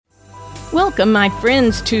Welcome, my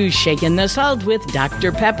friends, to Shakin' the Salt with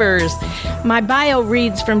Dr. Peppers. My bio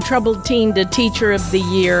reads from troubled teen to teacher of the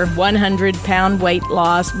year, 100-pound weight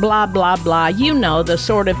loss, blah, blah, blah. You know, the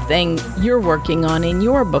sort of thing you're working on in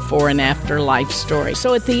your before and after life story.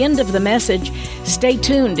 So at the end of the message, stay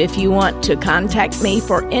tuned if you want to contact me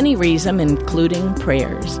for any reason, including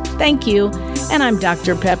prayers. Thank you. And I'm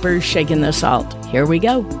Dr. Peppers, Shakin' the Salt. Here we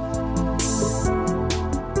go.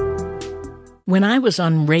 When I was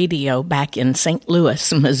on radio back in St.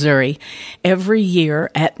 Louis, Missouri, every year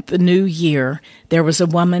at the New Year, there was a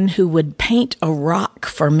woman who would paint a rock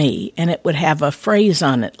for me, and it would have a phrase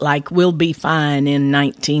on it like, "We'll be fine in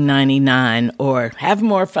 1999," or "Have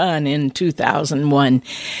more fun in 2001."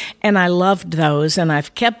 And I loved those, and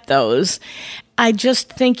I've kept those. I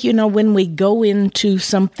just think, when we go into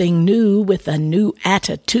something new with a new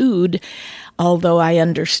attitude, although I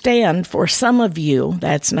understand for some of you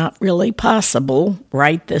that's not really possible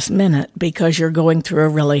right this minute because you're going through a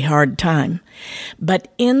really hard time. But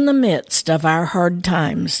in the midst of our hard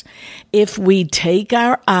times, if we take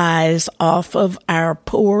our eyes off of our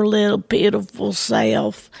poor little pitiful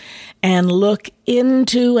self and look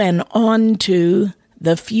into and onto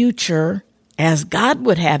the future as God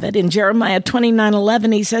would have it, in Jeremiah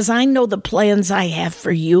 29:11, he says, "I know the plans I have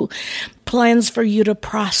for you, plans for you to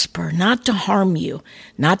prosper, not to harm you,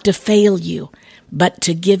 not to fail you, but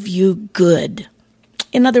to give you good."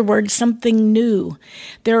 In other words, something new.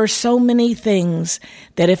 There are so many things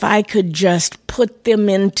that if I could just put them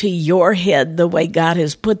into your head the way God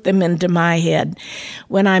has put them into my head,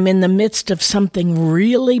 when I'm in the midst of something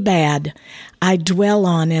really bad, I dwell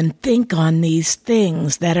on and think on these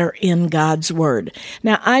things that are in God's Word.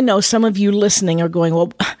 Now, I know some of you listening are going,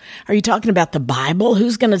 "Well, are you talking about the Bible?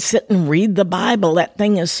 Who's going to sit and read the Bible? That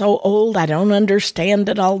thing is so old. I don't understand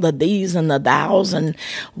it, all the these and the thous and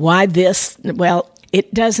why this." Well,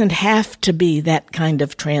 it doesn't have to be that kind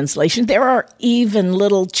of translation. There are even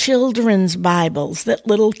little children's Bibles that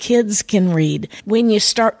little kids can read. When you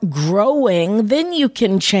start growing, then you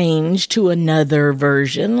can change to another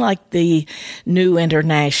version like the New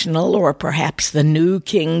International or perhaps the New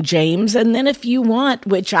King James. And then if you want,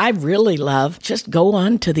 which I really love, just go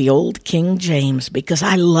on to the Old King James because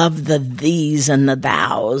I love the these and the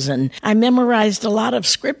thous. And I memorized a lot of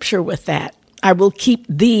scripture with that. "I will keep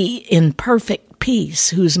thee in perfect peace,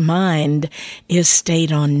 whose mind is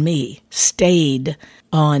stayed on me." Stayed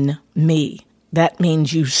on me. That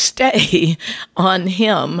means you stay on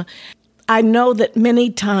him. I know that many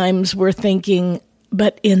times we're thinking,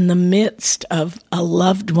 but in the midst of a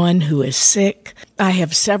loved one who is sick, I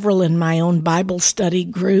have several in my own Bible study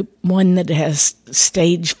group, one that has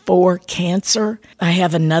stage 4 cancer. I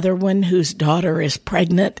have another one whose daughter is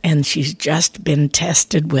pregnant and she's just been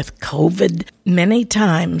tested with COVID. Many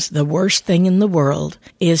times the worst thing in the world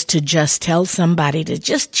is to just tell somebody to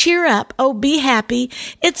just cheer up. "Oh, be happy.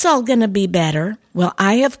 It's all going to be better." Well,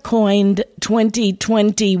 I have coined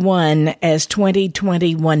 2021 as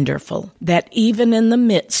 2020 wonderful, that even in the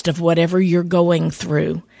midst of whatever you're going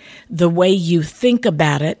through, the way you think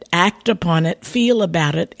about it, act upon it, feel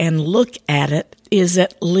about it, and look at it is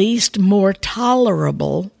at least more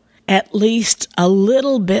tolerable, at least a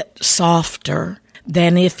little bit softer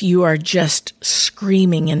than if you are just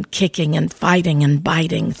screaming and kicking and fighting and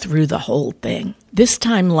biting through the whole thing. This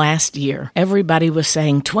time last year, everybody was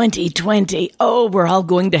saying 2020, oh, we're all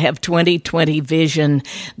going to have 2020 vision.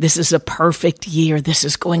 This is a perfect year. This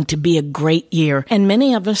is going to be a great year. And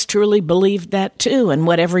many of us truly believed that too. And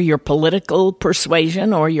whatever your political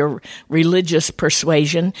persuasion or your religious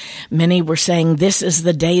persuasion, many were saying this is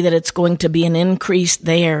the day that it's going to be an increase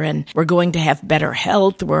there and we're going to have better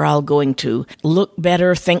health. We're all going to look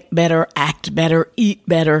better, think better, act better, eat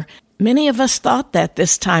better. Many of us thought that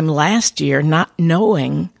this time last year, not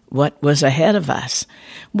knowing what was ahead of us.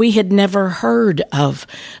 We had never heard of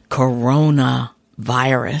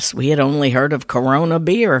coronavirus. We had only heard of Corona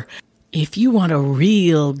beer. If you want a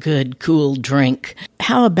real good, cool drink,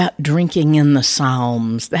 how about drinking in the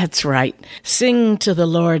Psalms? That's right. Sing to the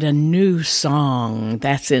Lord a new song.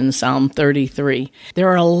 That's in Psalm 33. There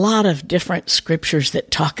are a lot of different scriptures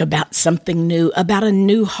that talk about something new, about a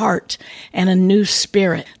new heart and a new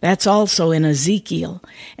spirit. That's also in Ezekiel.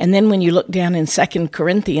 And then when you look down in 2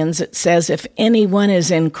 Corinthians, it says, if anyone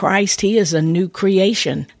is in Christ, he is a new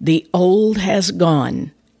creation. The old has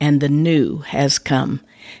gone and the new has come.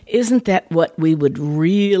 Isn't that what we would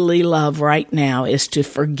really love right now, is to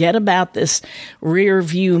forget about this rear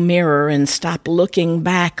view mirror and stop looking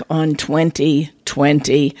back on 2020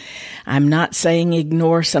 2020. I'm not saying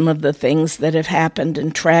ignore some of the things that have happened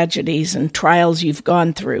and tragedies and trials you've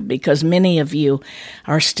gone through, because many of you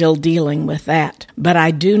are still dealing with that. But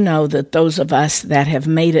I do know that those of us that have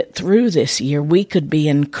made it through this year, we could be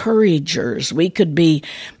encouragers. We could be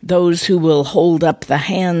those who will hold up the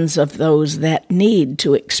hands of those that need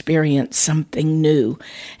to experience something new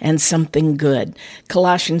and something good.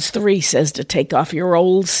 Colossians 3 says to take off your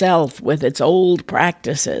old self with its old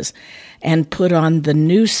practices and put on the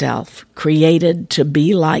new self, created to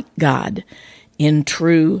be like God in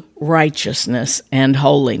true righteousness and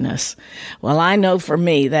holiness. Well, I know for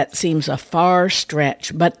me that seems a far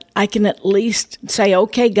stretch, but I can at least say,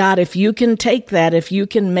 okay, God, if you can take that, if you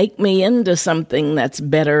can make me into something that's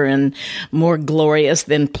better and more glorious,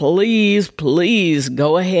 then please, please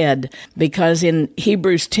go ahead. Because in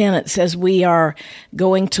Hebrews 10, it says we are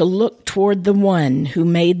going to look toward the one who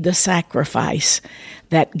made the sacrifice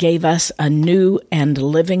that gave us a new and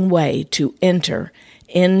living way to enter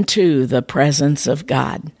into the presence of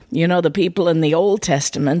God. You know, the people in the Old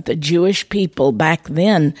Testament, the Jewish people back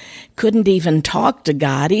then, couldn't even talk to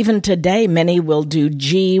God. Even today, many will do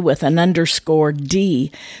G with an underscore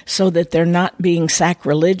D so that they're not being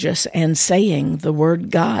sacrilegious and saying the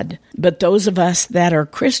word God. But those of us that are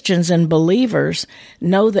Christians and believers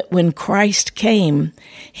know that when Christ came,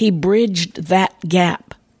 he bridged that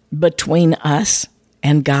gap between us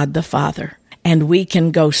and God the Father. And we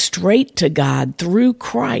can go straight to God through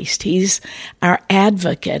Christ. He's our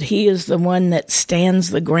advocate. He is the one that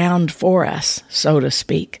stands the ground for us, so to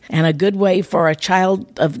speak. And a good way for a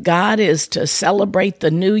child of God is to celebrate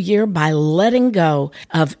the new year by letting go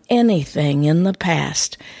of anything in the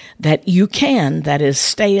past that you can, that is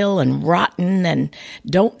stale and rotten, and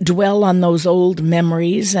don't dwell on those old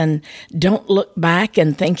memories, and don't look back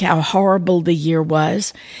and think how horrible the year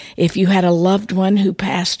was. If you had a loved one who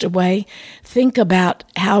passed away, think about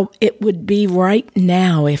how it would be right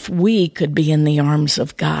now if we could be in the arms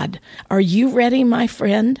of God. Are you ready, my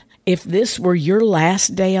friend? If this were your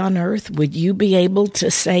last day on earth, would you be able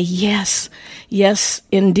to say, yes,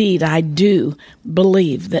 indeed, I do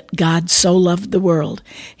believe that God so loved the world,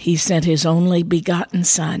 he sent his only begotten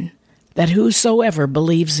Son, that whosoever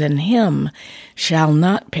believes in him shall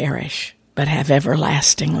not perish, but have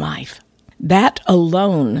everlasting life. That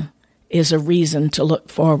alone is a reason to look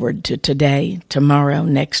forward to today, tomorrow,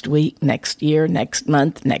 next week, next year, next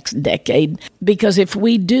month, next decade. Because if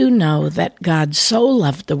we do know that God so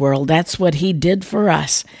loved the world, that's what he did for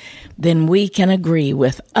us, then we can agree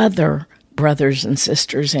with other brothers and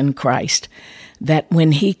sisters in Christ that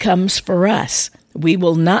when he comes for us, we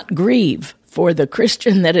will not grieve for the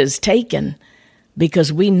Christian that is taken,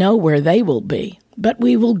 because we know where they will be, but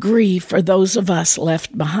we will grieve for those of us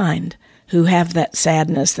left behind, who have that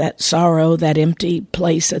sadness, that sorrow, that empty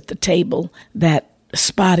place at the table, that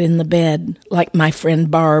spot in the bed, like my friend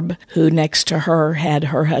Barb, who next to her had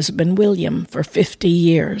her husband William for 50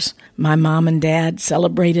 years. My mom and dad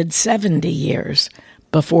celebrated 70 years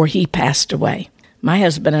before he passed away. My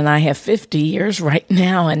husband and I have 50 years right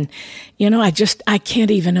now, and, I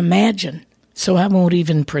can't even imagine. So I won't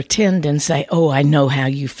even pretend and say, oh, I know how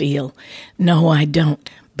you feel. No, I don't.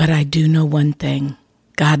 But I do know one thing.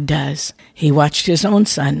 God does. He watched his own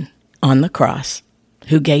Son on the cross,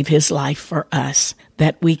 who gave his life for us,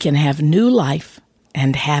 that we can have new life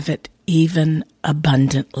and have it even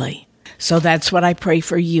abundantly. So that's what I pray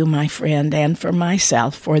for you, my friend, and for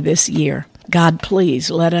myself for this year. God,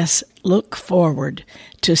 please let us look forward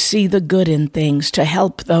to see the good in things, to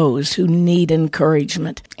help those who need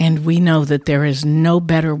encouragement. And we know that there is no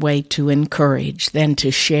better way to encourage than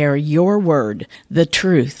to share your word, the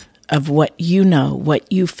truth of what you know,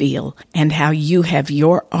 what you feel, and how you have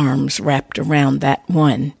your arms wrapped around that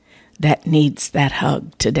one that needs that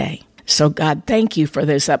hug today. So God, thank you for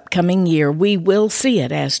this upcoming year. We will see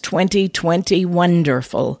it as 2020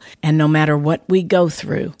 wonderful. And no matter what we go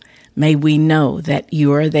through, may we know that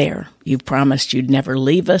you are there. You've promised you'd never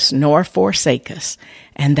leave us nor forsake us.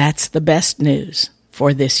 And that's the best news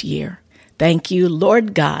for this year. Thank you,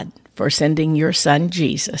 Lord God, for sending your Son,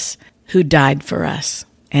 Jesus, who died for us,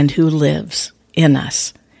 and who lives in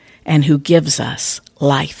us, and who gives us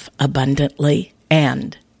life abundantly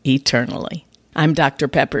and eternally. I'm Dr.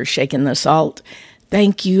 Pepper, shaking the salt.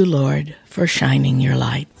 Thank you, Lord, for shining your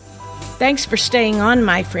light. Thanks for staying on,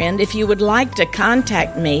 my friend. If you would like to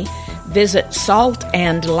contact me, visit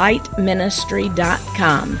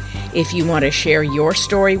saltandlightministry.com. If you want to share your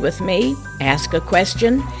story with me, ask a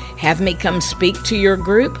question, have me come speak to your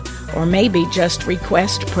group, or maybe just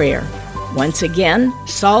request prayer. Once again,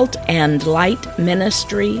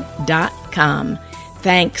 saltandlightministry.com.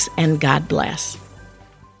 Thanks and God bless.